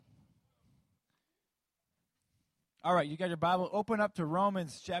All right, you got your Bible. Open up to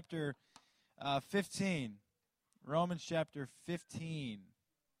Romans chapter 15. Romans chapter 15.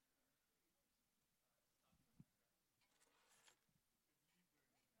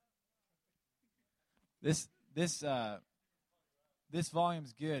 This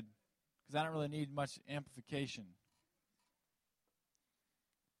volume's good because I don't really need much amplification.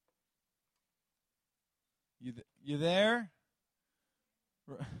 You there?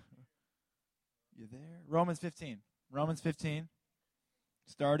 You there? Romans 15. Romans 15.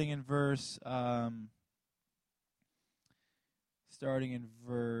 Starting in verse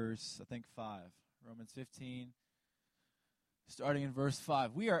I think 5. Romans 15 starting in verse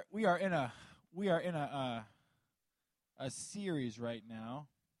 5. We are in a series right now.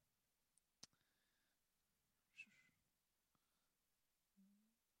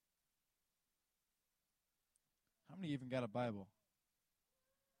 How many even got a Bible?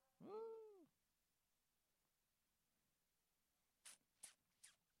 Woo.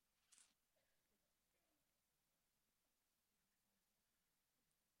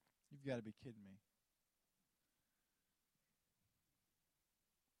 You've got to be kidding me.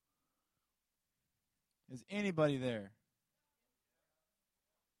 Is anybody there?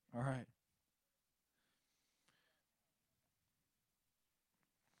 All right.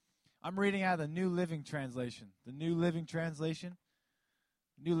 I'm reading out of the New Living Translation. The New Living Translation.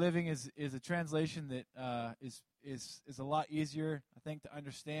 New Living is a translation that is a lot easier, I think, to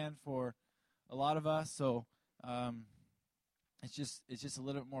understand for a lot of us. So it's just a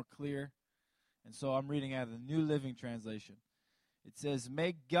little bit more clear. And so I'm reading out of the New Living Translation. It says,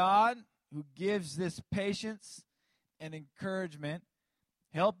 "May God, who gives this patience and encouragement,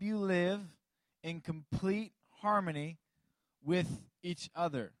 help you live in complete harmony with each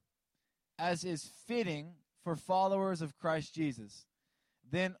other, as is fitting for followers of Christ Jesus.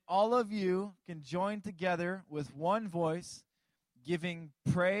 Then all of you can join together with one voice, giving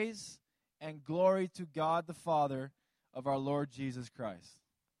praise and glory to God the Father of our Lord Jesus Christ."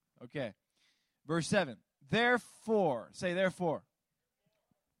 Okay. Verse 7. Therefore, say therefore.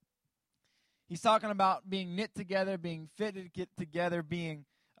 He's talking about being knit together, being fitted together, being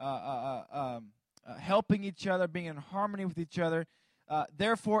helping each other, being in harmony with each other.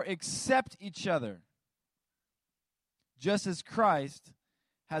 Therefore, accept each other, just as Christ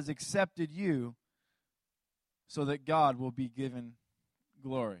has accepted you, so that God will be given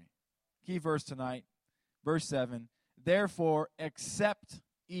glory. Key verse tonight, verse 7. Therefore, accept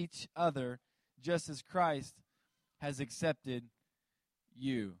each other, just as Christ has accepted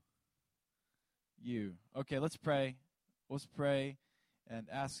you. Okay, let's pray. Let's pray and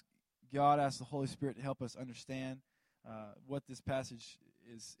ask the Holy Spirit to help us understand what this passage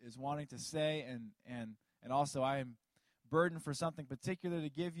is wanting to say, and also I am burdened for something particular to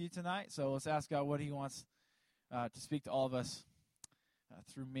give you tonight. So let's ask God what He wants to speak to all of us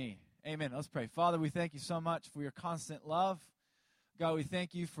through me. Amen. Let's pray. Father, we thank you so much for your constant love. God, we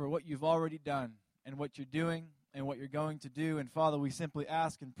thank you for what you've already done and what you're doing and what you're going to do. And Father, we simply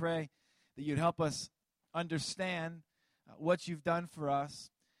ask and pray that you'd help us understand what you've done for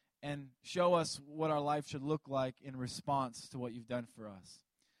us and show us what our life should look like in response to what you've done for us.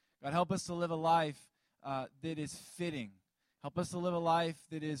 God, help us to live a life that is fitting. Help us to live a life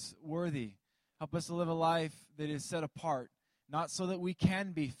that is worthy. Help us to live a life that is set apart, not so that we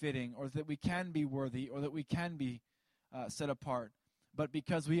can be fitting or that we can be worthy or that we can be set apart, but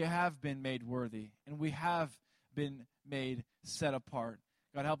because we have been made worthy and we have been made set apart.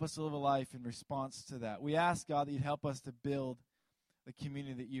 God, help us to live a life in response to that. We ask, God, that you'd help us to build the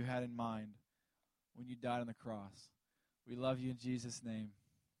community that you had in mind when you died on the cross. We love you in Jesus' name.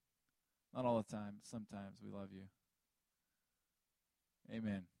 Not all the time, but sometimes we love you.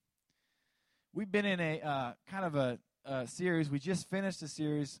 Amen. We've been in a kind of a series. We just finished a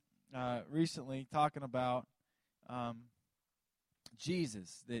series recently talking about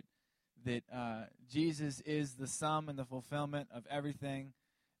Jesus, that Jesus is the sum and the fulfillment of everything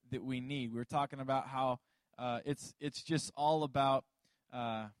that we need. We were talking about how it's just all about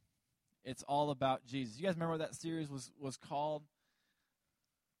Jesus. You guys remember what that series was called?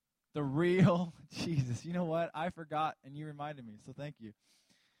 The Real Jesus. You know what? I forgot, and you reminded me, so thank you.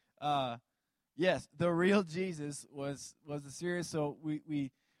 Yes, The Real Jesus was the series. So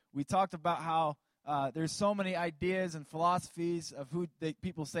we talked about how there's so many ideas and philosophies of who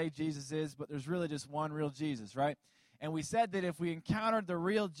people say Jesus is, but there's really just one real Jesus, right? And we said that if we encountered the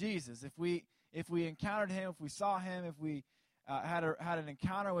real Jesus, if we encountered him, if we saw him, if we had an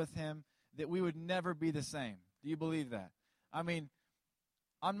encounter with him, that we would never be the same. Do you believe that? I mean,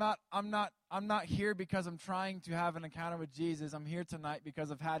 I'm not here because I'm trying to have an encounter with Jesus. I'm here tonight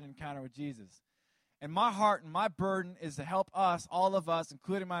because I've had an encounter with Jesus. And my heart and my burden is to help us, all of us,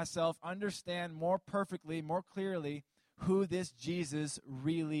 including myself, understand more perfectly, more clearly who this Jesus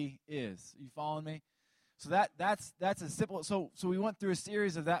really is. You following me? So that's a simple. So we went through a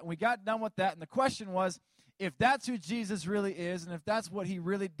series of that, and we got done with that. And the question was, if that's who Jesus really is, and if that's what he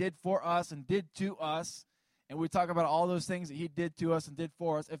really did for us and did to us, and we talk about all those things that he did to us and did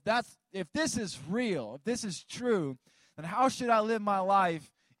for us, if this is real, if this is true, then how should I live my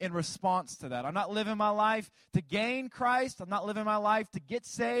life in response to that? I'm not living my life to gain Christ. I'm not living my life to get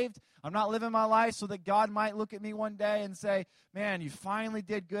saved. I'm not living my life so that God might look at me one day and say, man, you finally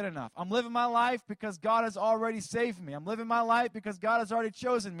did good enough. I'm living my life because God has already saved me. I'm living my life because God has already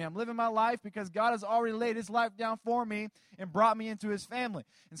chosen me. I'm living my life because God has already laid his life down for me and brought me into his family.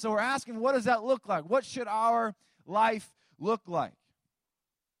 And so we're asking, what does that look like? What should our life look like?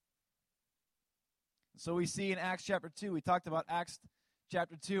 So we see in Acts chapter 2, we talked about Acts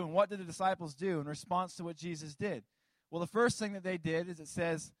chapter 2, and what did the disciples do in response to what Jesus did? Well, the first thing that they did is it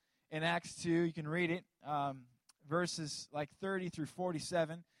says in Acts 2, you can read it, verses like 30 through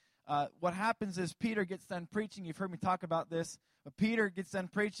 47. What happens is Peter gets done preaching. You've heard me talk about this. But Peter gets done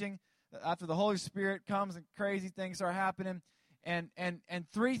preaching after the Holy Spirit comes and crazy things start happening. And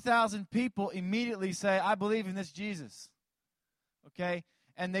 3,000 people immediately say, I believe in this Jesus. Okay?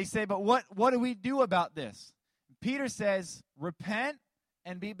 And they say, but what do we do about this? Peter says, repent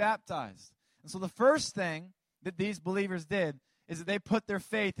and be baptized. And so the first thing that these believers did is that they put their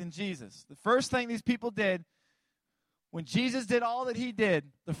faith in Jesus. The first thing these people did, when Jesus did all that he did,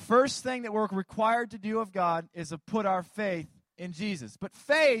 the first thing that we're required to do of God is to put our faith in Jesus. But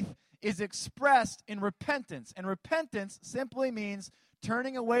faith is expressed in repentance. And repentance simply means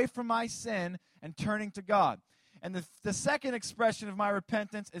turning away from my sin and turning to God. And the second expression of my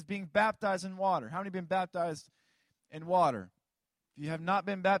repentance is being baptized in water. How many have been baptized in water? If you have not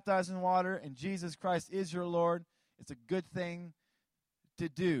been baptized in water and Jesus Christ is your Lord, it's a good thing to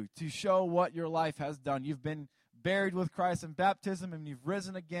do, to show what your life has done. You've been buried with Christ in baptism, and you've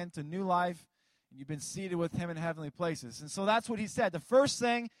risen again to new life, and you've been seated with him in heavenly places. And so that's what he said. The first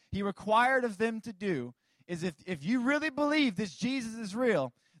thing he required of them to do is if you really believe this Jesus is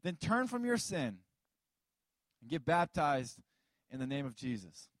real, then turn from your sin and get baptized in the name of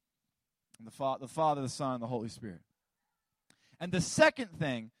Jesus. And the Father, the Son, and the Holy Spirit. And the second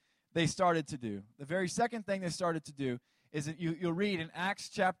thing they started to do, the very second thing they started to do, is that you'll read in Acts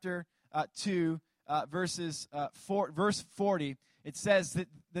chapter 2, verse 40, it says that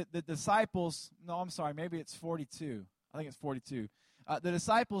the disciples, no, I'm sorry, maybe it's 42. I think it's 42. The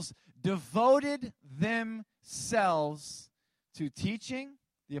disciples devoted themselves to teaching,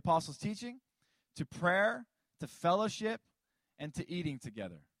 the apostles' teaching, to prayer, to fellowship, and to eating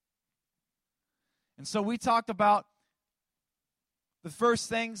together. And so we talked about the first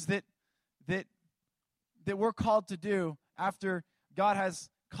things that we're called to do after God has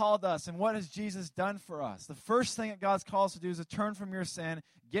called us, and what has Jesus done for us? The first thing that God's called us to do is to turn from your sin,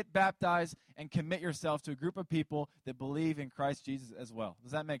 get baptized, and commit yourself to a group of people that believe in Christ Jesus as well.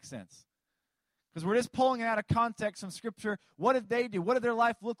 Does that make sense? Because we're just pulling it out of context from Scripture. What did they do? What did their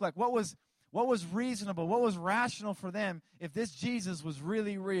life look like? What was reasonable? What was rational for them if this Jesus was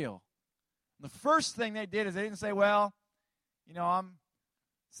really real? And the first thing they did is they didn't say, well, I'm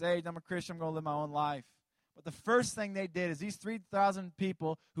saved, I'm a Christian, I'm going to live my own life. But the first thing they did is these 3,000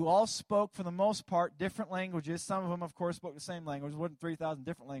 people who all spoke, for the most part, different languages. Some of them, of course, spoke the same language. It wasn't 3,000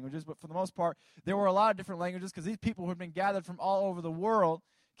 different languages, but for the most part, there were a lot of different languages because these people who had been gathered from all over the world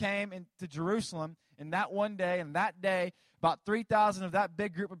came into Jerusalem, and that one day, and that day, about 3,000 of that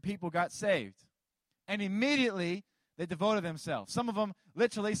big group of people got saved. And immediately, they devoted themselves. Some of them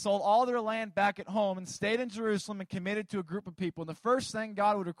literally sold all their land back at home and stayed in Jerusalem and committed to a group of people. And the first thing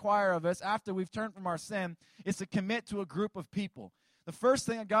God would require of us after we've turned from our sin is to commit to a group of people. The first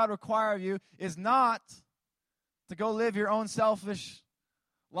thing that God would require of you is not to go live your own selfish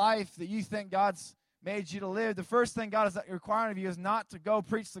life that you think God's made you to live. The first thing God is requiring of you is not to go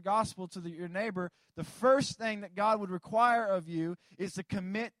preach the gospel to your neighbor. The first thing that God would require of you is to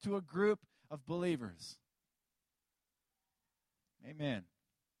commit to a group of believers. Amen.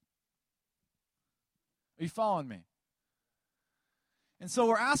 Are you following me? And so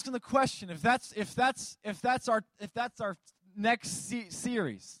we're asking the question: if that's our next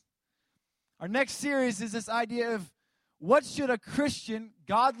series. Our next series is this idea of what should a Christian,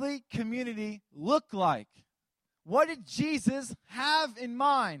 godly community look like? What did Jesus have in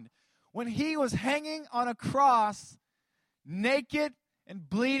mind when he was hanging on a cross, naked and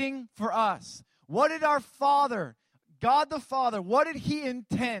bleeding for us? What did our Father, God the Father, what did he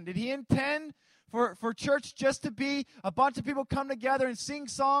intend? Did he intend for church just to be a bunch of people come together and sing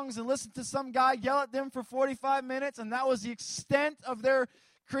songs and listen to some guy yell at them for 45 minutes, and that was the extent of their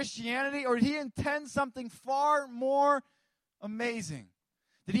Christianity? Or did he intend something far more amazing?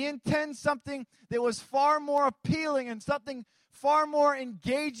 Did he intend something that was far more appealing and something far more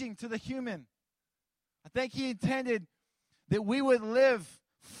engaging to the human? I think he intended that we would live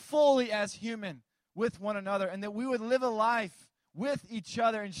fully as human with one another, and that we would live a life with each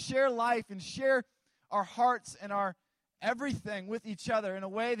other and share life and share our hearts and our everything with each other in a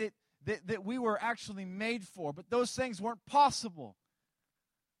way that we were actually made for. But those things weren't possible.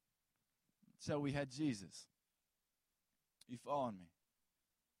 So we had Jesus. You following me?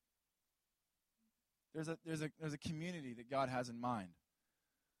 There's a community that God has in mind.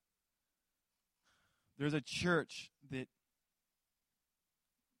 There's a church that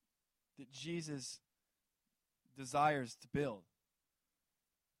Jesus desires to build.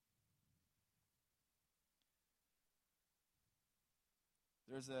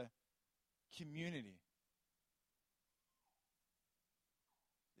 There's a community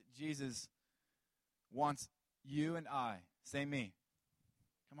that Jesus wants you and I. Say me.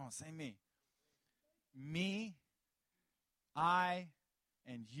 Come on, say me. Me, I,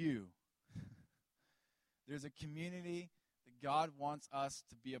 and you. There's a community that God wants us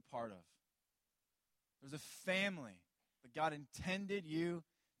to be a part of. There's a family that God intended you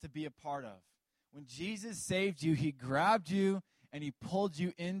to be a part of. When Jesus saved you, he grabbed you and he pulled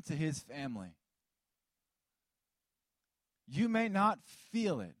you into his family. You may not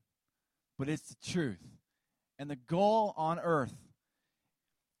feel it, but it's the truth. And the goal on earth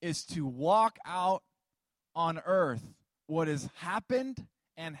is to walk out on earth what has happened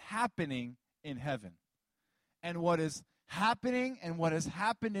and happening in heaven. And what is happening and what has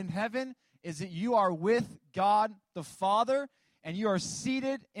happened in heaven is that you are with God the Father and you are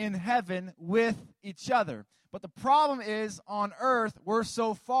seated in heaven with each other. But the problem is, on earth, we're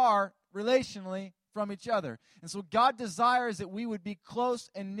so far relationally from each other. And so God desires that we would be close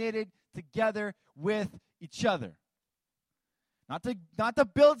and knitted together with each other. Not to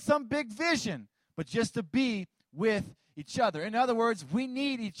build some big vision, but just to be with each other. In other words, we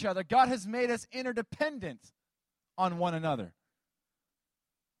need each other. God has made us interdependent on one another.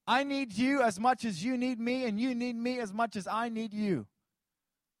 I need you as much as you need me, and you need me as much as I need you.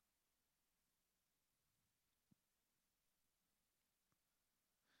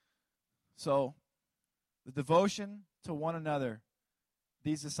 So, the devotion to one another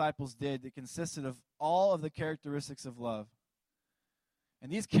these disciples did, it consisted of all of the characteristics of love.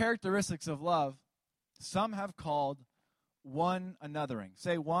 And these characteristics of love, some have called one anothering.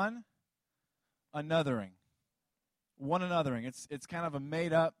 Say one anothering. One anothering. It's kind of a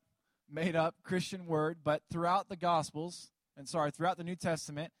made up Christian word, but throughout the Gospels, throughout the New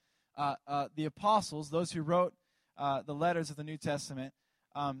Testament, the apostles, those who wrote the letters of the New Testament,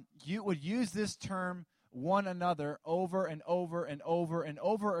 you would use this term one another over and over and over and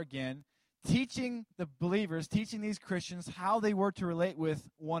over again, teaching the believers, teaching these Christians how they were to relate with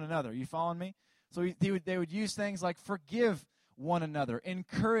one another. You following me? So they would use things like forgive one another,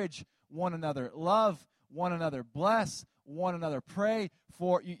 encourage one another, love one another, bless one another, pray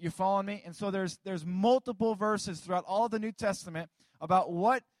for you. You following me? And so there's multiple verses throughout all of the New Testament about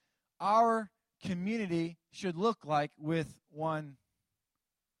what our community should look like with one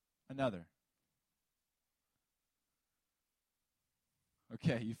another.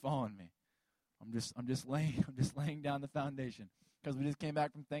 Okay, you following me? I'm just laying down the foundation because we just came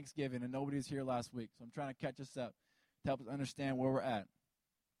back from Thanksgiving and nobody was here last week. So I'm trying to catch us up to help us understand where we're at.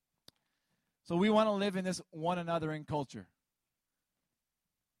 So we want to live in this one anothering culture.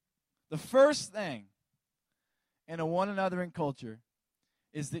 The first thing in a one anothering culture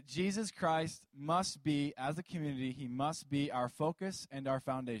is that Jesus Christ must be, as a community, he must be our focus and our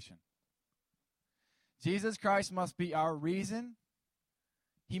foundation. Jesus Christ must be our reason.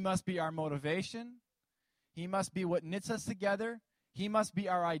 He must be our motivation. He must be what knits us together. He must be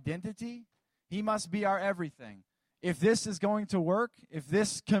our identity. He must be our everything. If this is going to work, if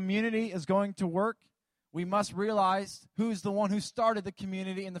this community is going to work, we must realize who's the one who started the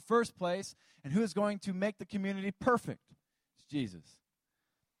community in the first place and who is going to make the community perfect. It's Jesus.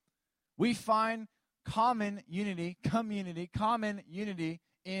 We find common unity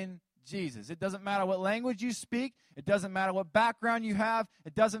in Jesus. It doesn't matter what language you speak. It doesn't matter what background you have.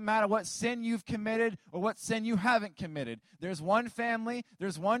 It doesn't matter what sin you've committed or what sin you haven't committed. There's one family.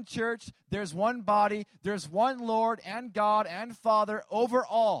 There's one church. There's one body. There's one Lord and God and Father over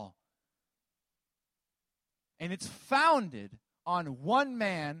all. And it's founded on one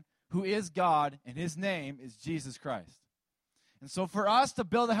man who is God, and his name is Jesus Christ. And so for us to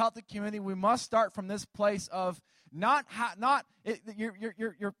build a healthy community, we must start from this place of your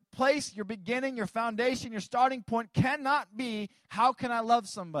place, your beginning, your foundation, your starting point cannot be, how can I love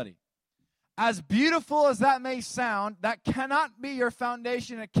somebody? As beautiful as that may sound, that cannot be your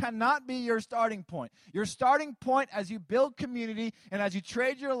foundation. It cannot be your starting point. Your starting point as you build community and as you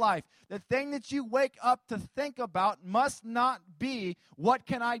trade your life, the thing that you wake up to think about must not be, what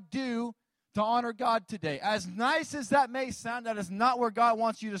can I do to honor God today? As nice as that may sound, that is not where God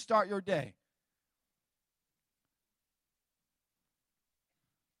wants you to start your day.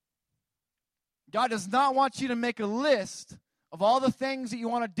 God does not want you to make a list of all the things that you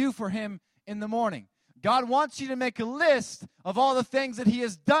want to do for Him in the morning. God wants you to make a list of all the things that He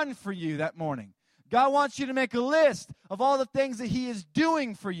has done for you that morning. God wants you to make a list of all the things that He is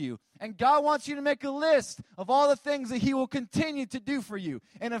doing for you. And God wants you to make a list of all the things that He will continue to do for you.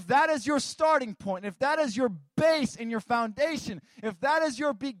 And if that is your starting point, if that is your base and your foundation, if that is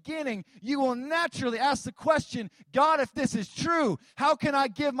your beginning, you will naturally ask the question, God, if this is true, how can I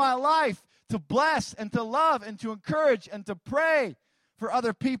give my life to bless and to love and to encourage and to pray for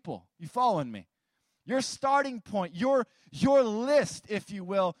other people? You following me? Your starting point, your list, if you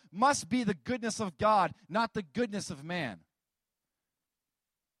will, must be the goodness of God, not the goodness of man.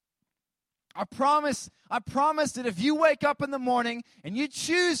 I promise that if you wake up in the morning and you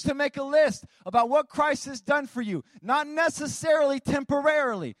choose to make a list about what Christ has done for you, not necessarily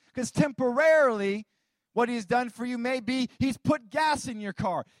temporarily, because temporarily what He's done for you may be He's put gas in your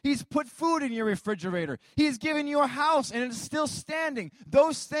car. He's put food in your refrigerator. He's given you a house and it's still standing.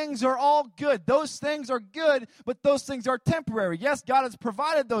 Those things are all good. Those things are good, but those things are temporary. Yes, God has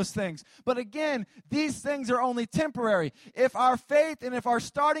provided those things. But again, these things are only temporary. If our faith and if our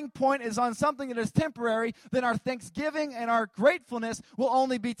starting point is on something that is temporary, then our thanksgiving and our gratefulness will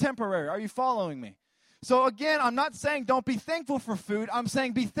only be temporary. Are you following me? So again, I'm not saying don't be thankful for food. I'm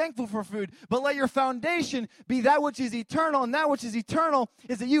saying be thankful for food. But let your foundation be that which is eternal. And that which is eternal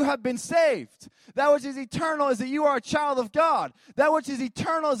is that you have been saved. That which is eternal is that you are a child of God. That which is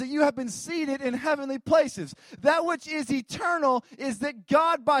eternal is that you have been seated in heavenly places. That which is eternal is that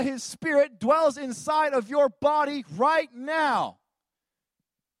God by His Spirit dwells inside of your body right now.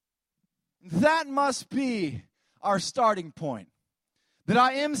 That must be our starting point. That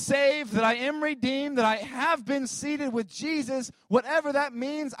I am saved, that I am redeemed, that I have been seated with Jesus, whatever that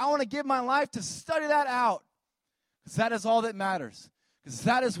means, I want to give my life to study that out. Because that is all that matters. Because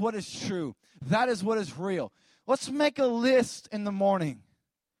that is what is true. That is what is real. Let's make a list in the morning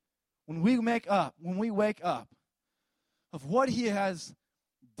when we wake up, of what He has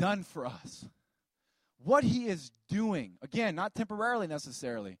done for us. What He is doing. Again, not temporarily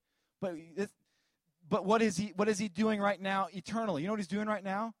necessarily, but what is he doing right now eternally? You know what He's doing right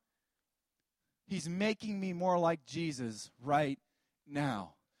now? He's making me more like Jesus right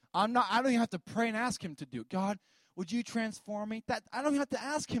now. I don't even have to pray and ask Him to do it. God, would you transform me? That I don't even have to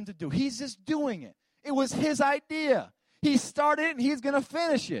ask Him to do. He's just doing it. It was His idea. He started it and He's going to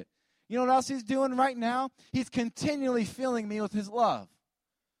finish it. You know what else He's doing right now? He's continually filling me with His love.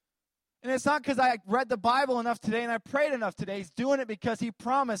 And it's not because I read the Bible enough today and I prayed enough today. He's doing it because He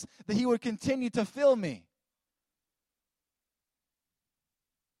promised that He would continue to fill me.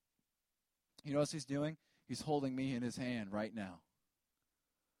 You know what He's doing? He's holding me in His hand right now.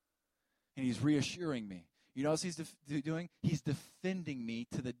 And He's reassuring me. You know what He's doing? He's defending me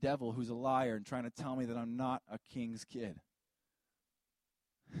to the devil who's a liar and trying to tell me that I'm not a king's kid.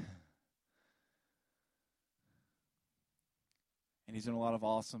 And He's doing a lot of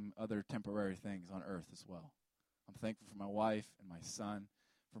awesome other temporary things on earth as well. I'm thankful for my wife and my son,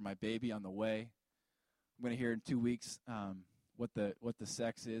 for my baby on the way. I'm going to hear in 2 weeks what the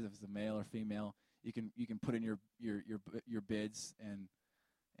sex is, if it's a male or female. You can put in your bids and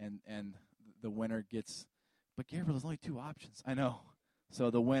the winner gets. But Gabriel, there's only 2 options. I know.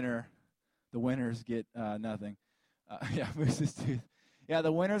 So the winners get nothing. Moose's tooth. Yeah,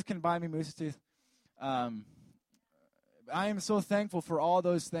 the winners can buy me Moose's tooth. I am so thankful for all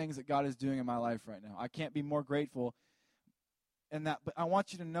those things that God is doing in my life right now. I can't be more grateful. But I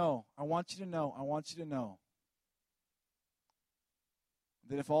want you to know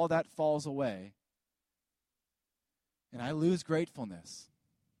that if all that falls away and I lose gratefulness,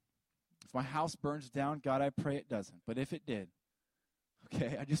 if my house burns down, God, I pray it doesn't. But if it did,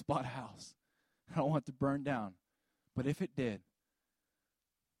 okay, I just bought a house. I don't want it to burn down. But if it did,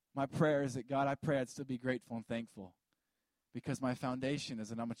 my prayer is that, God, I pray I'd still be grateful and thankful. Because my foundation is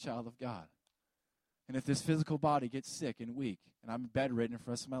that I'm a child of God. And if this physical body gets sick and weak, and I'm bedridden for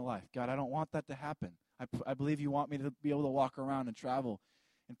the rest of my life, God, I don't want that to happen. I believe you want me to be able to walk around and travel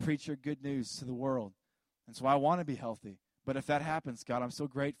and preach your good news to the world. And so I want to be healthy. But if that happens, God, I'm so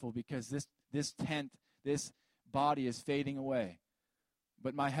grateful because this tent, this body is fading away.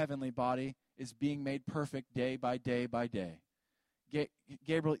 But my heavenly body is being made perfect day by day by day.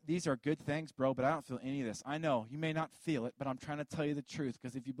 Gabriel, these are good things, bro, but I don't feel any of this. I know you may not feel it, but I'm trying to tell you the truth,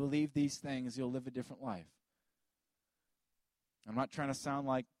 because if you believe these things, you'll live a different life. I'm not trying to sound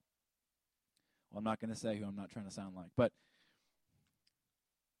like, well, I'm not going to say who I'm not trying to sound like, but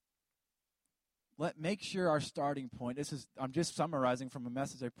make sure our starting point, I'm just summarizing from a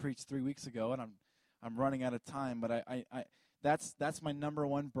message I preached 3 weeks ago, and I'm running out of time, but that's my number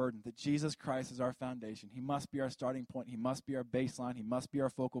one burden, that Jesus Christ is our foundation. He must be our starting point. He must be our baseline. He must be our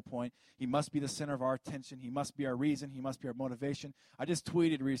focal point. He must be the center of our attention. He must be our reason. He must be our motivation. I just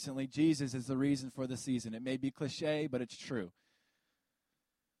tweeted recently, Jesus is the reason for the season. It may be cliche, but it's true.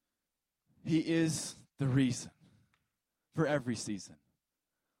 He is the reason for every season.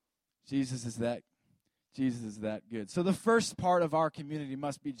 Jesus is that good. So the first part of our community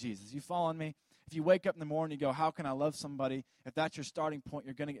must be Jesus. You following me? If you wake up in the morning and you go, how can I love somebody? If that's your starting point,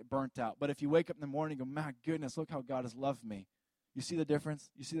 you're going to get burnt out. But if you wake up in the morning and go, my goodness, look how God has loved me. You see the difference?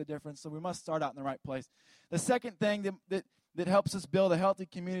 You see the difference? So we must start out in the right place. The second thing that helps us build a healthy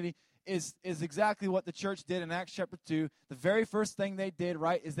community is exactly what the church did in Acts chapter 2. The very first thing they did,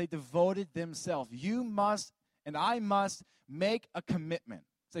 right, is they devoted themselves. You must, and I must, make a commitment.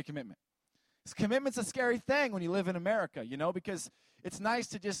 Say commitment. This commitment's a scary thing when you live in America, because it's nice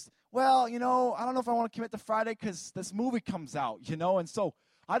to just, I don't know if I want to commit to Friday because this movie comes out, and so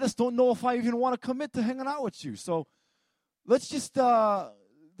I just don't know if I even want to commit to hanging out with you. So let's just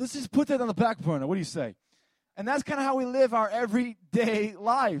put that on the back burner. What do you say? And that's kind of how we live our everyday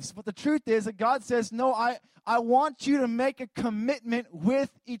lives. But the truth is that God says, no, I want you to make a commitment with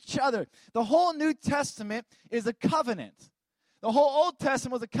each other. The whole New Testament is a covenant. The whole Old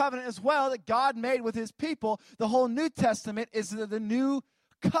Testament was a covenant as well that God made with his people. The whole New Testament is the new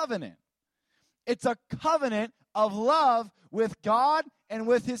covenant. It's a covenant of love with God and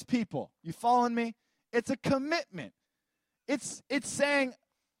with his people. You following me? It's a commitment. It's saying,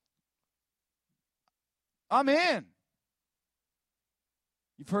 I'm in.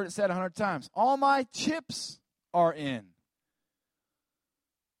 You've heard it said 100 times. All my chips are in.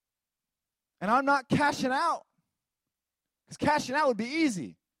 And I'm not cashing out. Because cashing out would be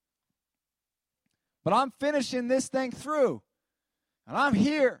easy. But I'm finishing this thing through. And I'm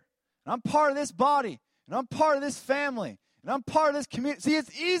here. And I'm part of this body. And I'm part of this family. And I'm part of this community. See,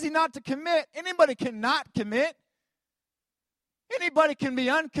 it's easy not to commit. Anybody cannot commit. Anybody can be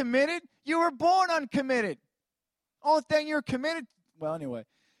uncommitted. You were born uncommitted. Only thing you're committed, well, anyway,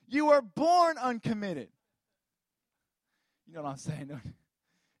 you were born uncommitted. You know what I'm saying?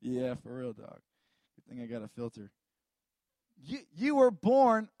 Yeah, for real, dog. Good thing I got a filter. You were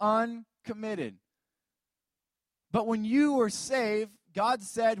born uncommitted. But when you were saved, God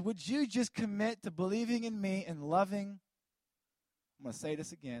said, would you just commit to believing in me and loving, I'm going to say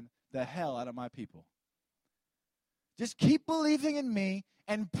this again, the hell out of my people. Just keep believing in me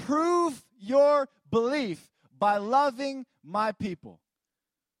and prove your belief by loving my people.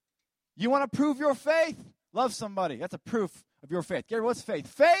 You want to prove your faith? Love somebody. That's a proof of your faith. Gary, what's faith?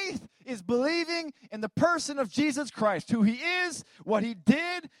 Faith is believing in the person of Jesus Christ, who he is, what he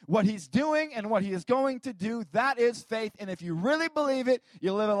did, what he's doing, and what he is going to do. That is faith. And if you really believe it,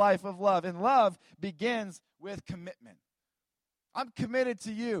 you live a life of love. And love begins with commitment. I'm committed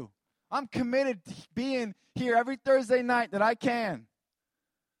to you. I'm committed to being here every Thursday night that I can.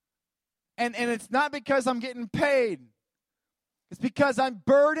 And it's not because I'm getting paid. It's because I'm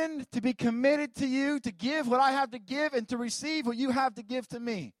burdened to be committed to you, to give what I have to give, and to receive what you have to give to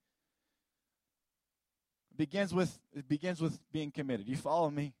me. It begins with being committed. You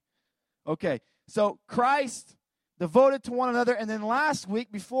follow me? Okay, so Christ devoted to one another. And then last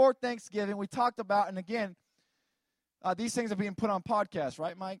week, before Thanksgiving, we talked about, and again, these things are being put on podcasts,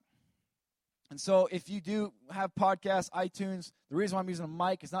 right, Mike? And so if you do have podcasts, iTunes, the reason why I'm using a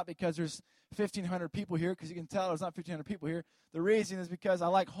mic is not because there's 1,500 people here, because you can tell there's not 1,500 people here. The reason is because I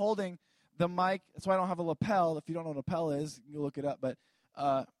like holding the mic. That's why I don't have a lapel. If you don't know what a lapel is, you can look it up. But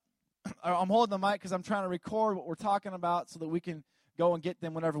I'm holding the mic because I'm trying to record what we're talking about so that we can go and get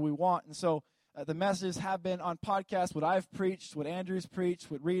them whenever we want. And so the messages have been on podcasts, what I've preached, what Andrew's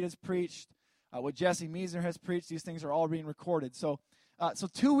preached, what Rita's preached, what Jesse Meisner has preached. These things are all being recorded. So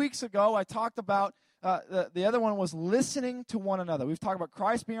 2 weeks ago, I talked about, the other one was listening to one another. We've talked about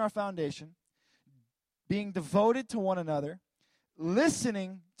Christ being our foundation, being devoted to one another.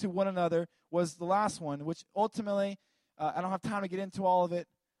 Listening to one another was the last one, which ultimately, I don't have time to get into all of it,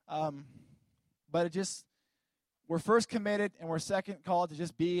 but we're first committed and we're second called to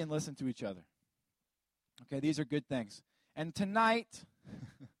just be and listen to each other. Okay, these are good things. And tonight,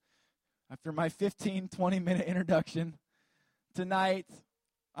 after my 15, 20-minute introduction, tonight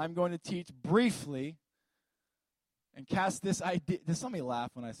I'm going to teach briefly and cast this idea. Did somebody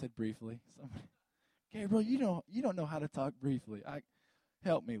laugh when I said briefly? Somebody, Gabriel, you don't know how to talk briefly.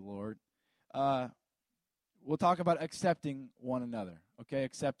 Help me, Lord. We'll talk about accepting one another. Okay,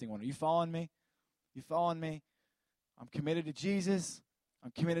 accepting one. Are you following me? You following me? I'm committed to Jesus.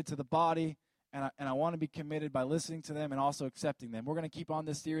 I'm committed to the body. And I want to be committed by listening to them and also accepting them. We're going to keep on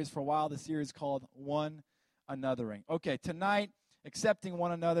this series for a while. The series called One Anothering. Okay, tonight, accepting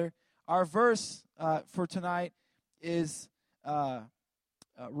one another. Our verse for tonight is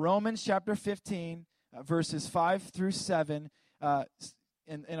Romans chapter 15, verses 5 through 7.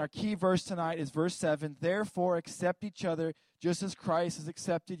 And our key verse tonight is verse 7. Therefore, accept each other just as Christ has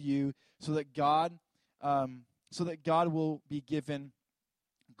accepted you, so that God will be given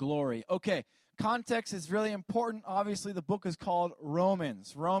glory. Okay. Context is really important. Obviously, the book is called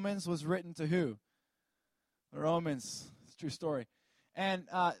Romans. Romans was written to who? The Romans. It's a true story. And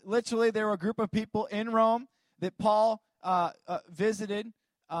literally, there were a group of people in Rome that Paul visited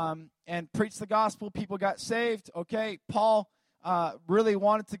and preached the gospel. People got saved. Okay, Paul really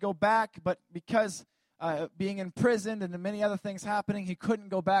wanted to go back, but because being imprisoned and many other things happening, he couldn't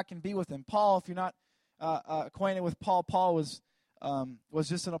go back and be with them. Paul, if you're not acquainted with Paul, Paul was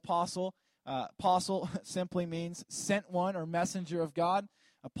just an apostle. Apostle simply means sent one or messenger of God.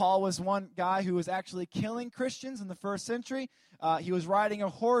 Paul was one guy who was actually killing Christians in the first century. He was riding a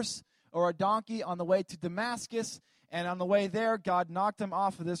horse or a donkey on the way to Damascus, and on the way there, God knocked him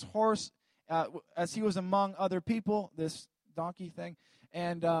off of this horse as he was among other people, this donkey thing.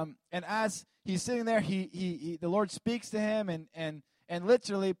 And as he's sitting there, the Lord speaks to him, and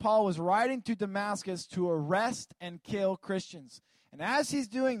literally, Paul was riding to Damascus to arrest and kill Christians. And as he's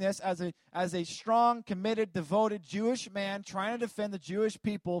doing this, as a strong, committed, devoted Jewish man trying to defend the Jewish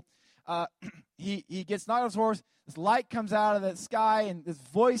people, he gets knocked off his horse. This light comes out of the sky, and this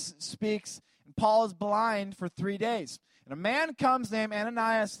voice speaks. And Paul is blind for 3 days. And a man comes named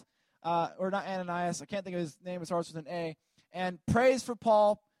Ananias, or not Ananias, I can't think of his name. It starts with an A, and prays for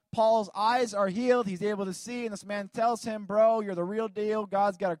Paul. Paul's eyes are healed. He's able to see, and this man tells him, "Bro, you're the real deal.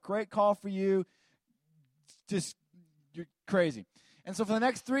 God's got a great call for you. You're crazy." And so for the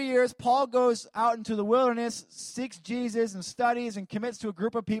next 3 years, Paul goes out into the wilderness, seeks Jesus, and studies and commits to a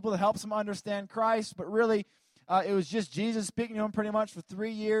group of people that helps him understand Christ. But really, it was just Jesus speaking to him pretty much for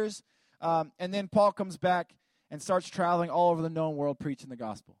 3 years. And then Paul comes back and starts traveling all over the known world preaching the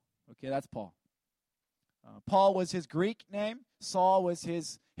gospel. Okay, that's Paul. Paul was his Greek name. Saul was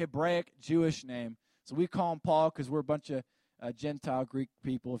his Hebraic Jewish name. So we call him Paul because we're a bunch of Gentile Greek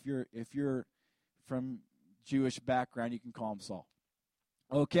people. If you're from Jewish background, you can call him Saul.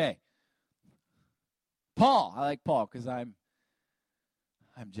 Okay. Paul. I like Paul because I'm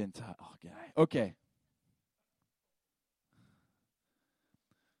Gentile guy. Okay.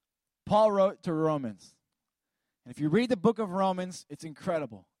 Paul wrote to Romans. And if you read the book of Romans, it's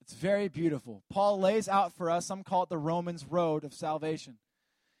incredible. It's very beautiful. Paul lays out for us, some call it the Romans road of salvation.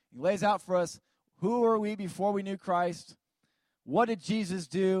 He lays out for us, who were we before we knew Christ? What did Jesus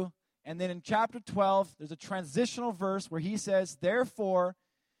do? And then in chapter 12, there's a transitional verse where he says, therefore,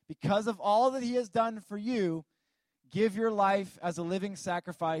 because of all that he has done for you, give your life as a living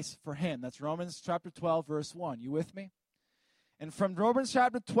sacrifice for him. That's Romans chapter 12, verse 1. You with me? And from Romans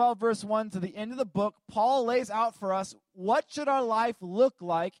chapter 12, verse 1 to the end of the book, Paul lays out for us, what should our life look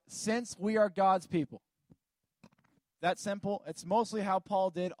like since we are God's people? That simple. It's mostly how Paul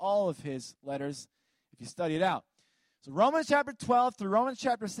did all of his letters, if you study it out. So Romans chapter 12 through Romans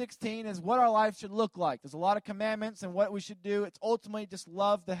chapter 16 is what our life should look like. There's a lot of commandments and what we should do. It's ultimately just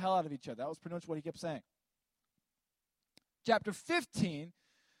love the hell out of each other. That was pretty much what he kept saying. Chapter 15,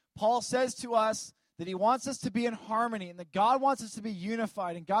 Paul says to us that he wants us to be in harmony and that God wants us to be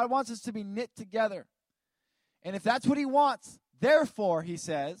unified and God wants us to be knit together. And if that's what he wants, therefore, he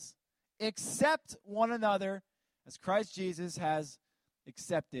says, accept one another as Christ Jesus has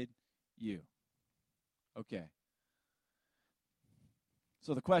accepted you. Okay.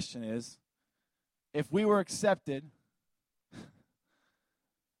 So the question is, if we were accepted,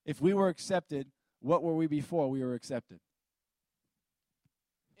 what were we before we were accepted?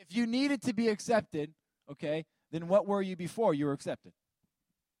 If you needed to be accepted, okay, then what were you before you were accepted?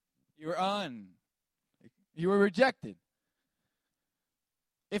 You were rejected.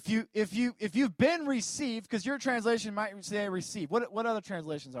 If you've been received, because your translation might say received. What other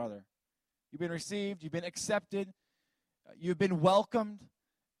translations are there? You've been received, you've been accepted, you've been welcomed,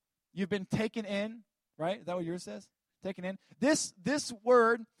 you've been taken in, right? Is that what yours says? Taken in. This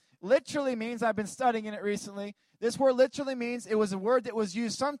word literally means, I've been studying in it recently, this word literally means it was a word that was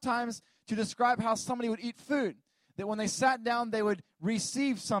used sometimes to describe how somebody would eat food. That when they sat down, they would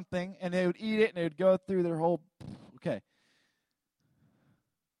receive something, and they would eat it, and it would go through their whole, okay.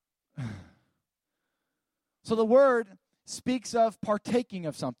 So the word speaks of partaking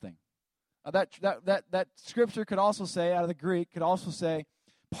of something. That scripture could also say, out of the Greek, could also say,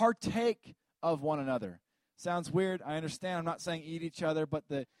 partake of one another. Sounds weird, I understand. I'm not saying eat each other, but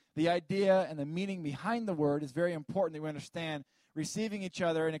the idea and the meaning behind the word is very important that we understand. Receiving each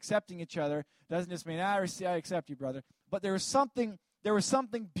other and accepting each other doesn't just mean, I accept you, brother. But there was something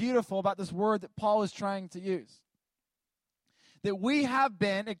beautiful about this word that Paul is trying to use. That we have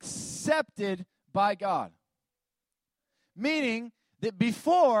been accepted by God. Meaning that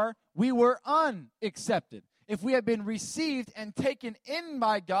before we were unaccepted. If we had been received and taken in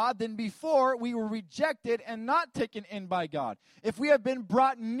by God, then before we were rejected and not taken in by God. If we have been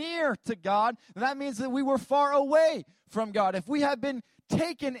brought near to God, then that means that we were far away from God. If we have been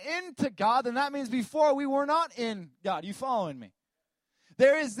taken into God, then that means before we were not in God. You following me?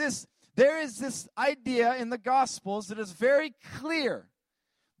 There is this idea in the Gospels that is very clear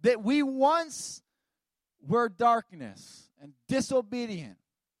that we once were darkness and disobedient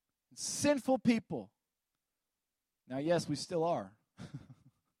and sinful people. Now, yes, we still are.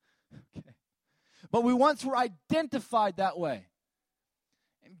 Okay. But we once were identified that way.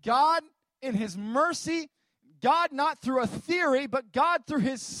 And God, in His mercy, God not through a theory, but God through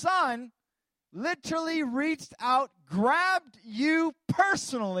His Son, literally reached out, grabbed you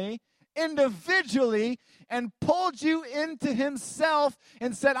personally, individually, and pulled you into Himself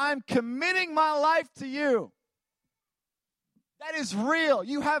and said, I'm committing my life to you. That is real.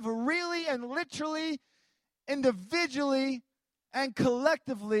 You have really and literally, individually, and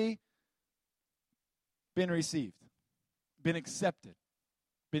collectively been received, been accepted,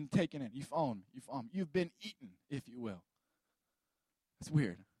 been taken in. You've been eaten, if you will. That's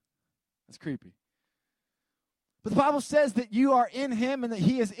weird. That's creepy. But the Bible says that you are in Him and that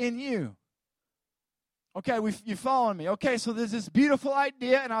He is in you. Okay, you following me? Okay, so there's this beautiful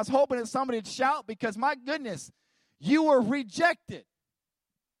idea, and I was hoping that somebody would shout because, my goodness, you were rejected.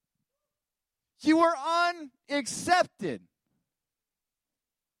 You were unaccepted.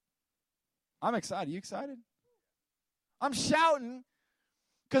 I'm excited. Are you excited? I'm shouting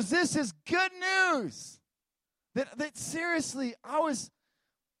because this is good news. That seriously, I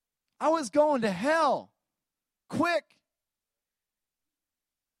was going to hell quick.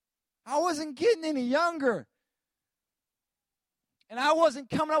 I wasn't getting any younger. And I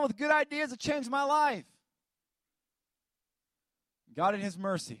wasn't coming up with good ideas to change my life. God in His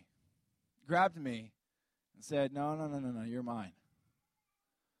mercy grabbed me and said, no, you're mine.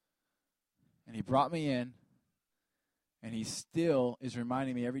 And He brought me in, and He still is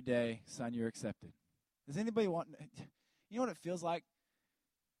reminding me every day, son, you're accepted. Does anybody want, you know what it feels like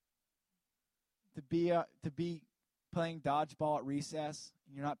to be playing dodgeball at recess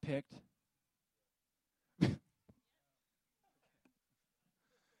and you're not picked?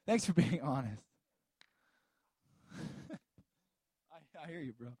 Thanks for being honest. I hear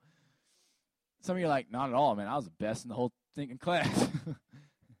you, bro. Some of you are like, not at all, man. I was the best in the whole thinking class.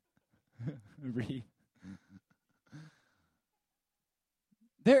 Read.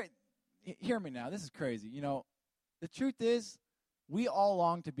 Hear me now. This is crazy. You know, the truth is, we all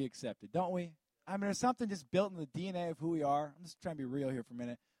long to be accepted, don't we? I mean, there's something just built in the DNA of who we are. I'm just trying to be real here for a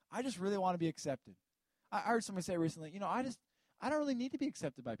minute. I just really want to be accepted. I heard somebody say recently, you know, I don't really need to be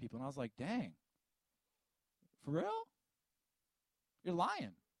accepted by people. And I was like, dang. For real? You're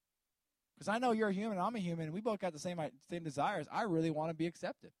lying. Because I know you're a human and I'm a human, and we both got the same desires. I really want to be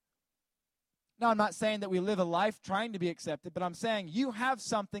accepted. Now, I'm not saying that we live a life trying to be accepted, but I'm saying you have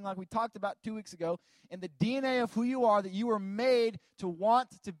something, like we talked about 2 weeks ago, in the DNA of who you are, that you were made to want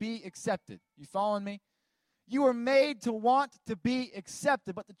to be accepted. You following me? You were made to want to be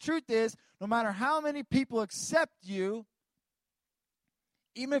accepted. But the truth is, no matter how many people accept you,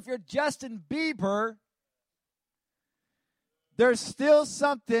 even if you're Justin Bieber, there's still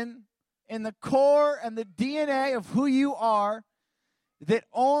something in the core and the DNA of who you are that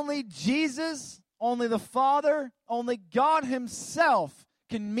only Jesus, only the Father, only God Himself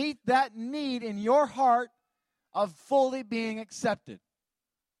can meet that need in your heart of fully being accepted.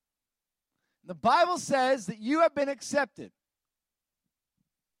 The Bible says that you have been accepted.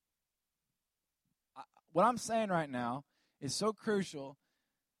 What I'm saying right now is so crucial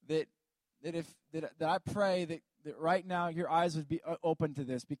that I pray that right now your eyes would be open to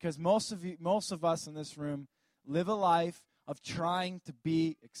this, because most of us in this room live a life of trying to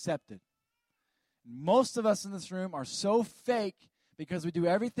be accepted. Most of us in this room are so fake because we do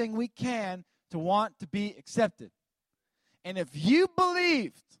everything we can to want to be accepted. And if you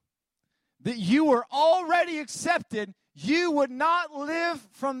believed that you were already accepted, you would not live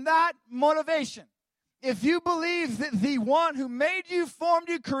from that motivation. If you believe that the one who made you, formed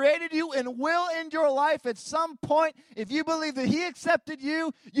you, created you, and will end your life at some point, if you believe that he accepted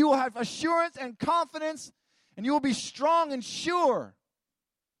you, you will have assurance and confidence, and you will be strong and sure.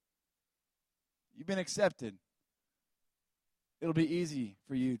 You've been accepted. It'll be easy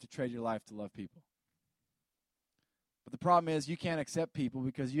for you to trade your life to love people. But the problem is you can't accept people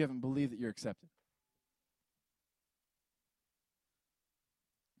because you haven't believed that you're accepted.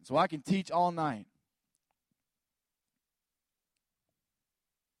 So I can teach all night.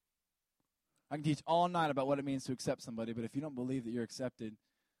 I can teach all night about what it means to accept somebody, but if you don't believe that you're accepted,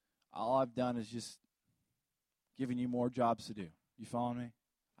 all I've done is just giving you more jobs to do. You follow me?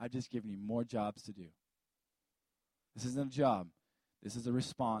 I've just given you more jobs to do. This isn't a job. This is a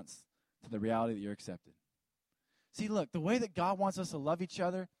response to the reality that you're accepted. See, look, the way that God wants us to love each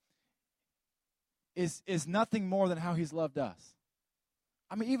other is nothing more than how he's loved us.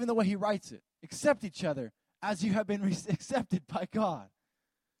 I mean, even the way he writes it. Accept each other as you have been accepted by God.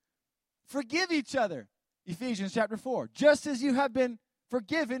 Forgive each other, Ephesians chapter 4, just as you have been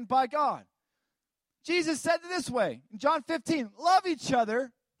forgiven by God. Jesus said it this way in John 15, love each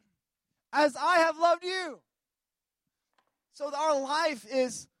other as I have loved you. So our life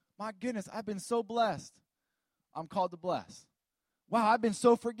is, my goodness, I've been so blessed. I'm called to bless. Wow, I've been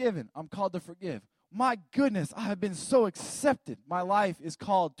so forgiven. I'm called to forgive. My goodness, I have been so accepted. My life is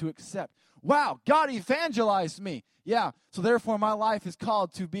called to accept. Wow, God evangelized me. Yeah, so therefore my life is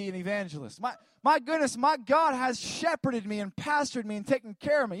called to be an evangelist. My goodness, my God has shepherded me and pastored me and taken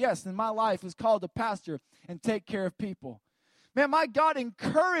care of me. Yes, and my life is called to pastor and take care of people. Man, my God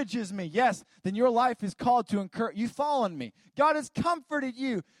encourages me. Yes, then your life is called to encourage. You following me. God has comforted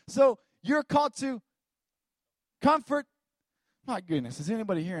you. So you're called to comfort. My goodness, is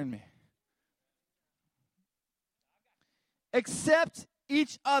anybody hearing me? Accept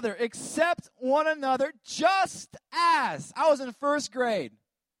each other. Accept one another just as. I was in first grade.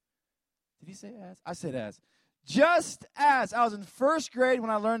 Did he say as? I said as. Just as. I was in first grade when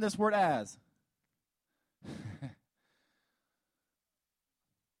I learned this word as.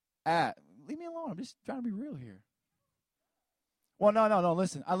 Leave me alone. I'm just trying to be real here. Well, no.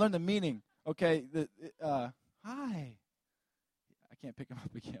 Listen, I learned the meaning. Okay. Hi. I can't pick him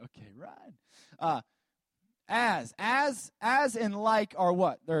up again. Okay, run. As and like are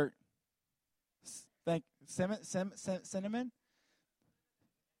what? They're cinnamon.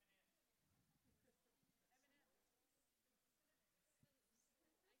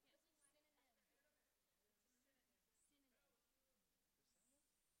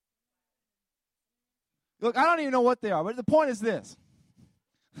 Look, I don't even know what they are, but the point is this.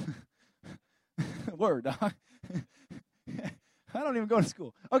 Word, dog. I don't even go to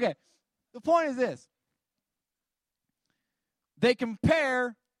school. Okay, the point is this. They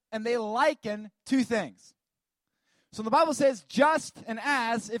compare and they liken two things. So the Bible says just and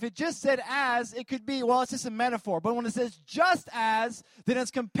as. If it just said as, it could be, well, it's just a metaphor. But when it says just as, then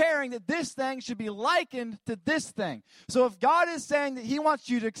it's comparing that this thing should be likened to this thing. So if God is saying that he wants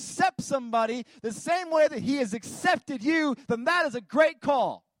you to accept somebody the same way that he has accepted you, then that is a great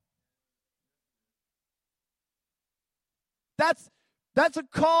call. That's a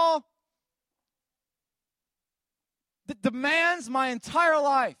call that demands my entire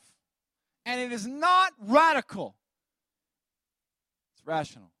life. And it is not radical. It's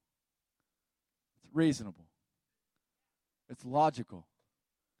rational. It's reasonable. It's logical.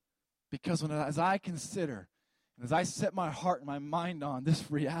 Because as I consider, and as I set my heart and my mind on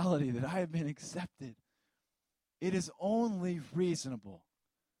this reality that I have been accepted, it is only reasonable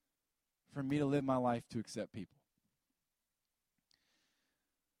for me to live my life to accept people.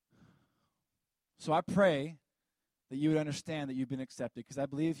 So I pray that you would understand that you've been accepted, because I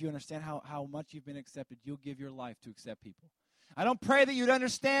believe if you understand how much you've been accepted, you'll give your life to accept people. I don't pray that you'd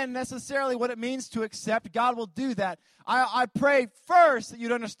understand necessarily what it means to accept. God will do that. I pray first that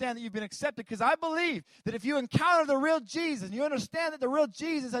you'd understand that you've been accepted, because I believe that if you encounter the real Jesus and you understand that the real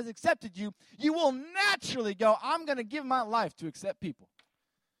Jesus has accepted you, you will naturally go, I'm going to give my life to accept people.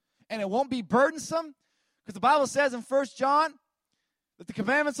 And it won't be burdensome, because the Bible says in 1 John that the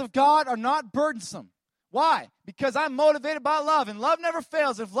commandments of God are not burdensome. Why? Because I'm motivated by love, and love never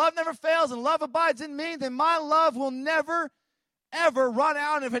fails. If love never fails and love abides in me, then my love will never ever run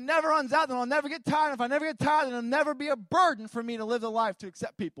out. And if it never runs out, then I'll never get tired. And if I never get tired, then it'll never be a burden for me to live the life to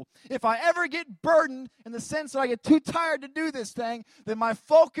accept people. If I ever get burdened in the sense that I get too tired to do this thing, then my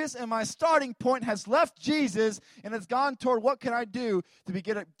focus and my starting point has left Jesus and it's gone toward what can I do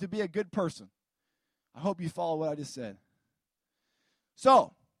to be a good person. I hope you follow what I just said.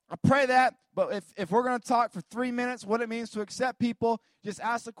 So, I pray that, but if we're going to talk for 3 minutes what it means to accept people, just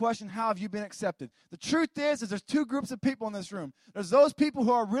ask the question, how have you been accepted? The truth is there's two groups of people in this room. There's those people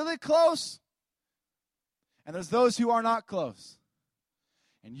who are really close, and there's those who are not close.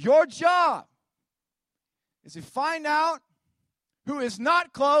 And your job is to find out who is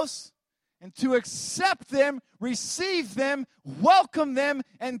not close and to accept them, receive them, welcome them,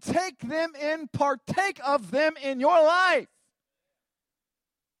 and take them in, partake of them in your life.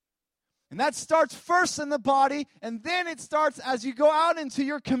 And that starts first in the body, and then it starts as you go out into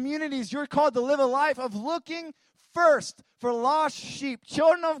your communities. You're called to live a life of looking first for lost sheep,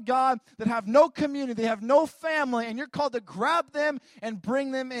 children of God that have no community, they have no family, and you're called to grab them and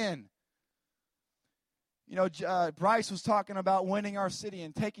bring them in. You know, Bryce was talking about winning our city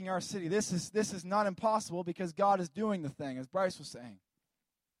and taking our city. This is not impossible because God is doing the thing, as Bryce was saying.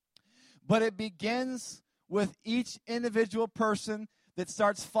 But it begins with each individual person that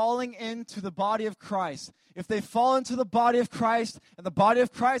starts falling into the body of Christ. If they fall into the body of Christ and the body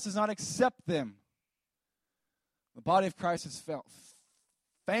of Christ does not accept them, the body of Christ has failed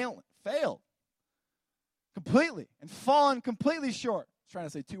completely and fallen completely short. I was trying to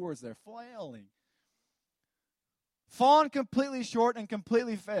say two words there, failing. Fallen completely short and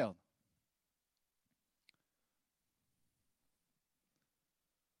completely failed.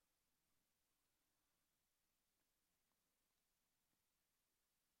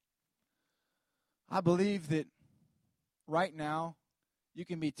 I believe that right now, you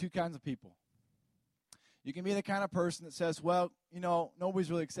can be two kinds of people. You can be the kind of person that says, well, you know, nobody's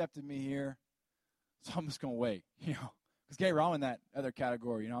really accepted me here, so I'm just going to wait, you know. Because, Gabriel, I'm in that other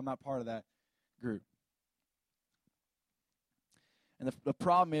category. You know, I'm not part of that group. And the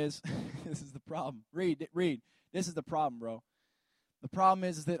problem is, this is the problem. Read. This is the problem, bro. The problem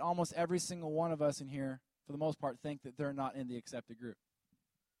is that almost every single one of us in here, for the most part, think that they're not in the accepted group.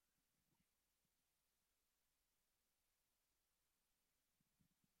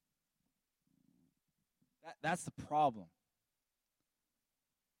 That's the problem.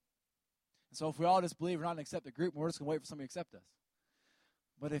 And so if we all just believe we're not an accepted group, we're just going to wait for somebody to accept us.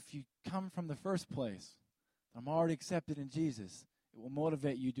 But if you come from the first place, I'm already accepted in Jesus, it will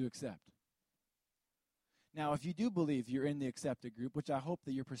motivate you to accept. Now, if you do believe you're in the accepted group, which I hope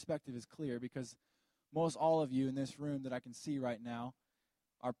that your perspective is clear, because most all of you in this room that I can see right now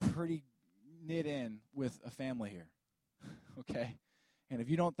are pretty knit in with a family here, okay? And if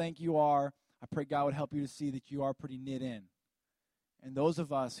you don't think you are, I pray God would help you to see that you are pretty knit in. And those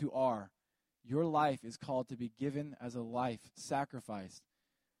of us who are, your life is called to be given as a life sacrificed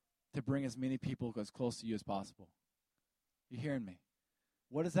to bring as many people as close to you as possible. You hearing me?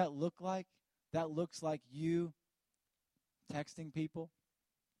 What does that look like? That looks like you texting people.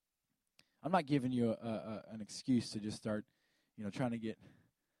 I'm not giving you an excuse to just start, you know, trying to get,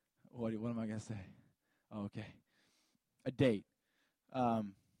 what am I going to say? Oh, okay. A date.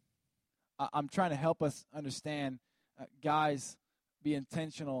 I'm trying to help us understand, guys, be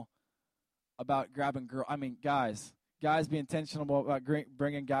intentional about grabbing girls. I mean, guys be intentional about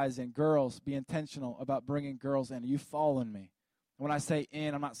bringing guys in. Girls, be intentional about bringing girls in. Are you following me? When I say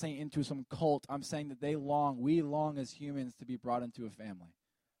in, I'm not saying into some cult. I'm saying that we long as humans to be brought into a family.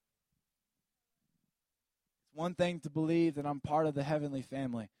 It's one thing to believe that I'm part of the heavenly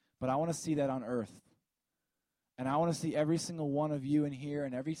family, but I want to see that on earth. And I want to see every single one of you in here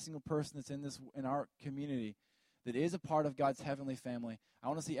and every single person that's in our community that is a part of God's heavenly family. I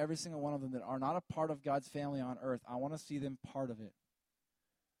want to see every single one of them that are not a part of God's family on earth. I want to see them part of it.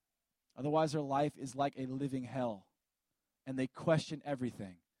 Otherwise, their life is like a living hell, and they question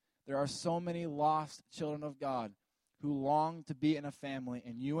everything. There are so many lost children of God who long to be in a family,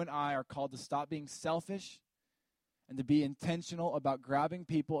 and you and I are called to stop being selfish and to be intentional about grabbing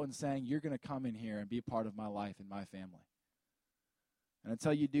people and saying, you're going to come in here and be a part of my life and my family. And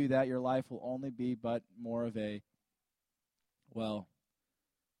until you do that, your life will only be but more of a, well,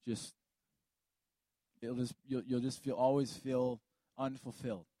 you'll just always feel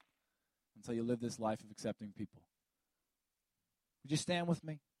unfulfilled until you live this life of accepting people. Would you stand with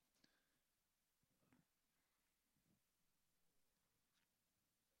me?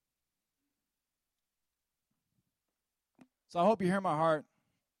 So I hope you hear my heart.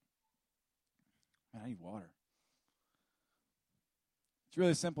 Man, I need water. It's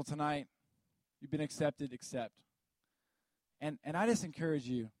really simple tonight. You've been accepted, accept. And I just encourage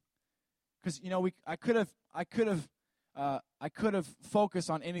you, because I could have focused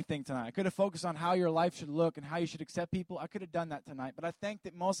on anything tonight. I could have focused on how your life should look and how you should accept people. I could have done that tonight. But I think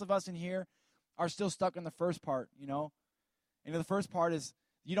that most of us in here are still stuck in the first part, And the first part is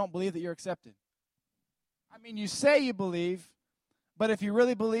you don't believe that you're accepted. I mean, you say you believe, but if you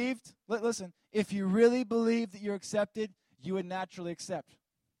really believed, listen, if you really believe that you're accepted, you would naturally accept.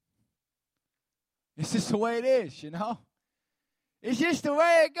 It's just the way it is, It's just the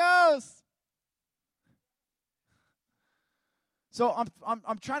way it goes. So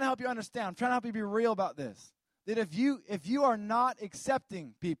I'm trying to help you understand. I'm trying to help you be real about this. That if you are not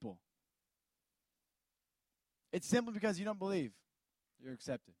accepting people, it's simply because you don't believe you're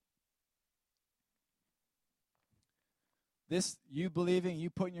accepted. This, you believing, you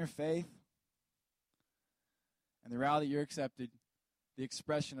putting your faith, and the reality you're accepted, the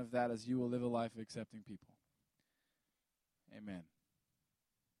expression of that is you will live a life of accepting people. Amen.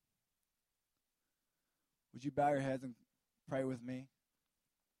 Would you bow your heads and pray with me?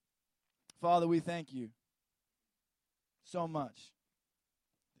 Father, we thank you so much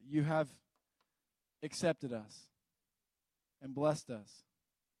that you have accepted us and blessed us.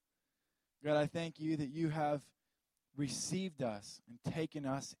 God, I thank you that you have received us and taken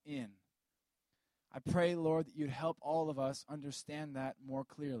us in. I pray, Lord, that you'd help all of us understand that more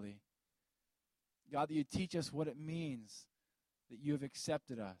clearly. God, that you'd teach us what it means that you have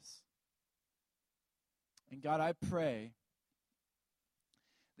accepted us. And God, I pray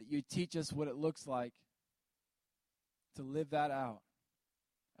that you teach us what it looks like to live that out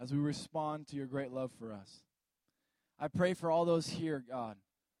as we respond to your great love for us. I pray for all those here, God,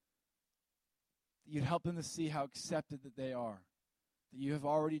 that you'd help them to see how accepted that they are, that you have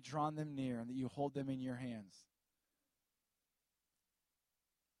already drawn them near and that you hold them in your hands.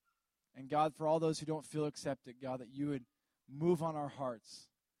 And God, for all those who don't feel accepted, God, that you would move on our hearts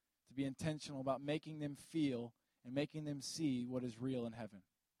to be intentional about making them feel and making them see what is real in heaven.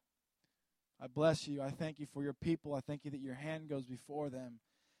 I bless you. I thank you for your people. I thank you that your hand goes before them.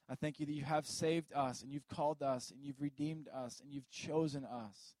 I thank you that you have saved us and you've called us and you've redeemed us and you've chosen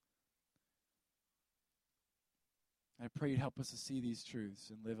us. I pray you'd help us to see these truths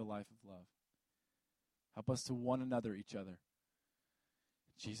and live a life of love. Help us to one another, each other.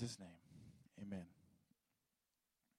 In Jesus' name.